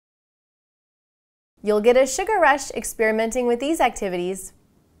You'll get a sugar rush experimenting with these activities.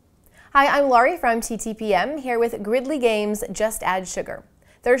 Hi, I'm Laurie from TTPM, here with Gridley Games Just Add Sugar.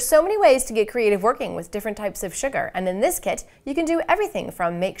 There are so many ways to get creative working with different types of sugar, and in this kit, you can do everything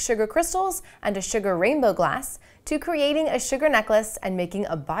from make sugar crystals and a sugar rainbow glass to creating a sugar necklace and making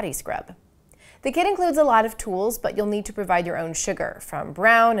a body scrub. The kit includes a lot of tools, but you'll need to provide your own sugar, from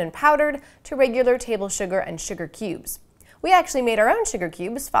brown and powdered to regular table sugar and sugar cubes. We actually made our own sugar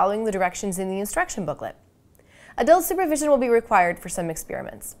cubes following the directions in the instruction booklet. Adult supervision will be required for some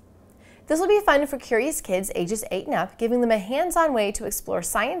experiments. This will be fun for curious kids ages 8 and up, giving them a hands-on way to explore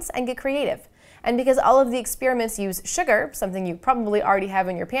science and get creative. And because all of the experiments use sugar, something you probably already have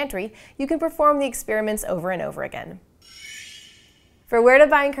in your pantry, you can perform the experiments over and over again. For where to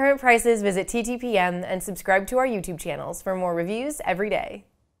buy and current prices, visit TTPM and subscribe to our YouTube channels for more reviews every day.